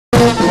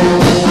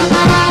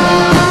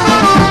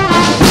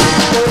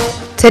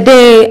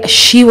Today,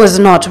 she was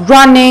not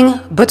running,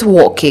 but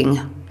walking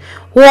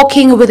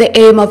with the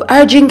aim of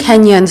urging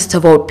Kenyans to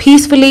vote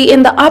peacefully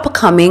in the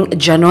upcoming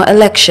general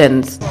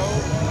elections.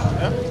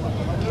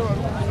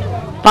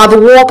 Now,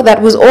 the walk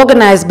that was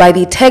organized by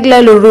the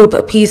Tegla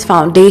Loroupe Peace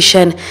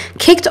Foundation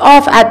kicked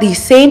off at the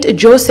St.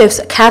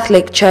 Joseph's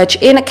Catholic Church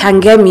in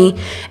Kangemi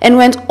and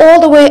went all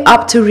the way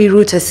up to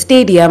Riruta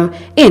Stadium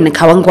in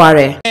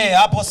Kawangware.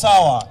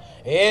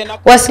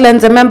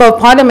 Westland's Member of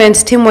Parliament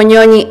Tim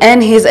Wanyonyi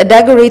and his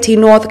Dagoretti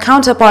North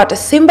counterpart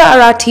Simba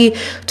Arati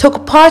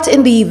took part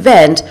in the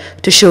event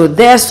to show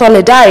their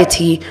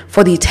solidarity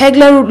for the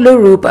Tegla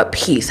Loroupe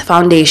Peace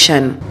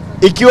Foundation.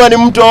 Ikiwa ni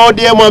mtu wa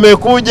ODM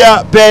amekuja,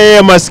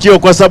 peye masikio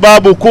kwa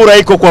sababu kura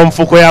iko kwa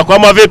mfuko yako,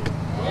 ama vipi?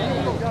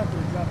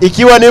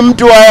 Ikiwa ni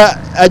mtu wa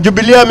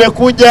Jubilee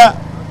amekuja,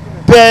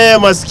 peye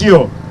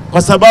masikio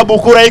kwa sababu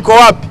kura iko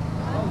wapi?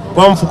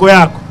 Kwa mfuko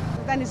yako.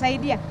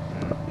 Utanisaidia.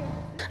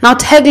 Now,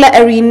 Tegla,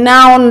 a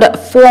renowned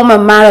former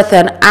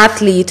marathon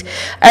athlete,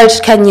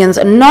 urged Kenyans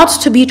not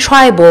to be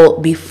tribal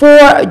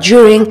before,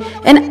 during,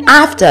 and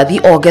after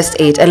the August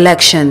 8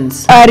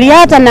 elections.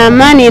 Riadha na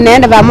amani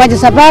inaenda pamoja,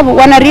 sababu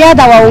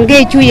wanariadha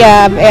waongee juu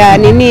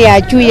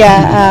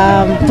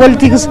ya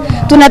politics.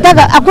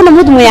 Tunataka hakuna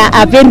mtu mwenye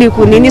apendi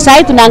kunini.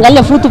 Sasa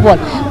tunaangalia football.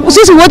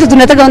 Sisi wote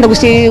tunataka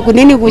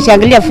kwenda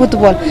kushangilia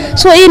football.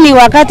 So hii ni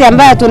wakati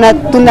ambao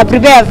tuna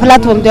prepare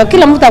platform ndio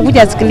kila mtu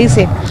akuja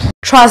asikilize.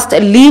 Trust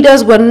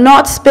leaders were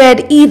not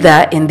spared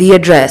either in the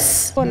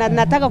address.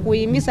 Nataka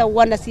kuhimiza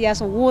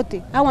wanasiasa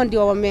wote. Hawa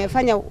ndio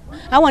wamefanya,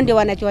 hawa ndio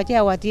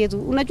wanachochea watu yetu.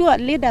 Unajua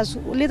leaders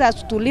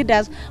to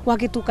leaders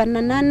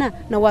wakitukanana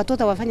na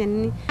watoto wafanya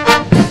nini?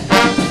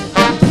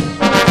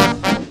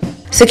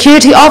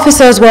 Security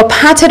officers were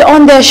patted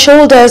on their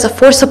shoulders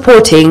for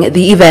supporting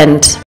the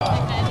event.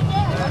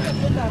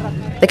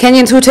 The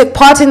Kenyans who took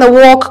part in the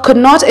walk could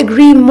not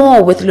agree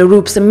more with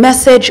Loroupe's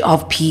message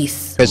of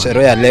peace.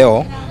 Sherehe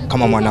leo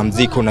kama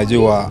mwanamuziki,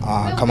 unajua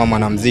kama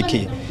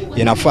mwanamuziki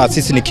inafaa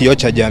sisi ni kioo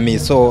cha jamii,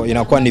 so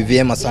inakuwa ni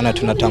vyema sana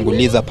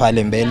tunatanguliza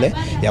pale mbele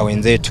ya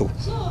wenzetu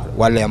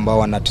wale ambao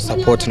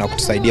wanatusupport na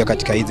kutusaidia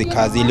katika hizi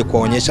kazi, ili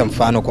kuonyesha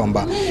mfano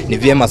kwamba ni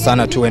vyema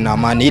sana tuwe na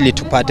amani ili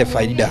tupate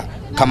faida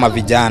kama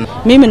vijana.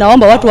 Mimi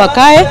naomba watu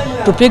wakae,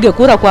 tupige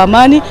kura kwa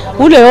amani,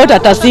 ule yote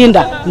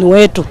atasinda ni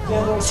wetu.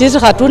 Sisi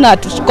hatuna,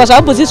 kwa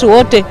sababu sisi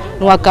wote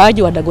ni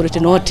wakaaji wa Dagoretti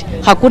North.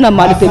 Hakuna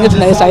mahali pengine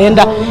tunaweza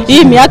enda.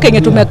 Hii miaka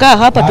yenye tumekaa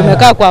hapa,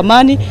 tumekaa kwa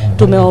amani,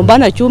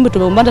 tumeombana chumvi,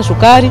 tumeombana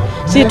sukari.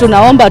 Sisi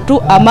tunaomba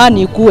tu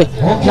amani ikue.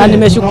 Na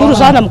nimeshukuru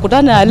sana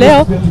mkutano ya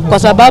leo kwa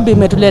sababu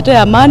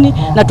imetuletea amani,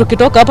 na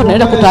tukitoka hapa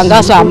tunaenda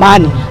kutangaza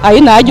amani.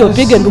 Haina haja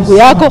upige ndugu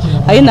yako,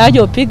 haina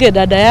haja upige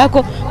dada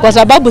yako, kwa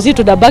sababu sisi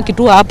tunabaki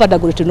tu hapa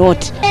Dagoretti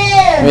North.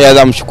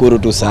 Mimi mshukuru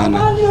tu sana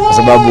kwa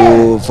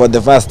sababu for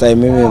the first time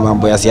mimi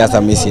mambo ya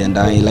siasa mimi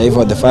siendai, like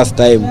for the first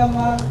time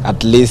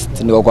at least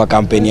niko kwa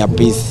campaign ya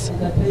peace.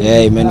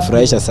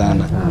 Imenifurahisha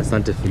sana.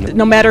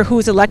 No matter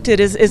who's elected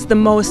is the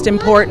most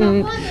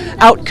important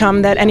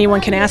outcome that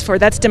anyone can ask for.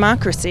 That's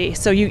democracy.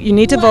 So you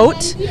need to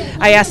vote.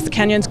 I ask the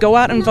Kenyans, go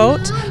out and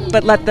vote,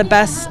 but let the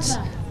best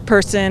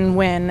person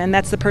win, and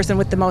that's the person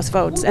with the most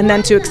votes, and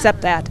then to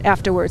accept that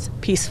afterwards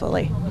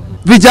peacefully.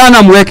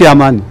 Vijana mweke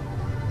amani.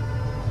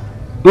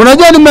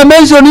 Unajua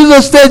nimemention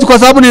hizo stage kwa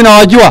sababu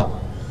ninawajua.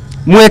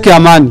 Mweke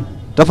amani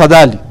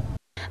tafadhali.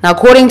 Now,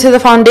 according to the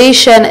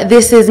foundation,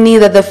 this is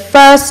neither the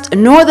first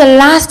nor the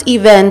last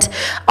event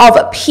of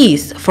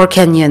peace for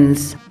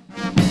Kenyans.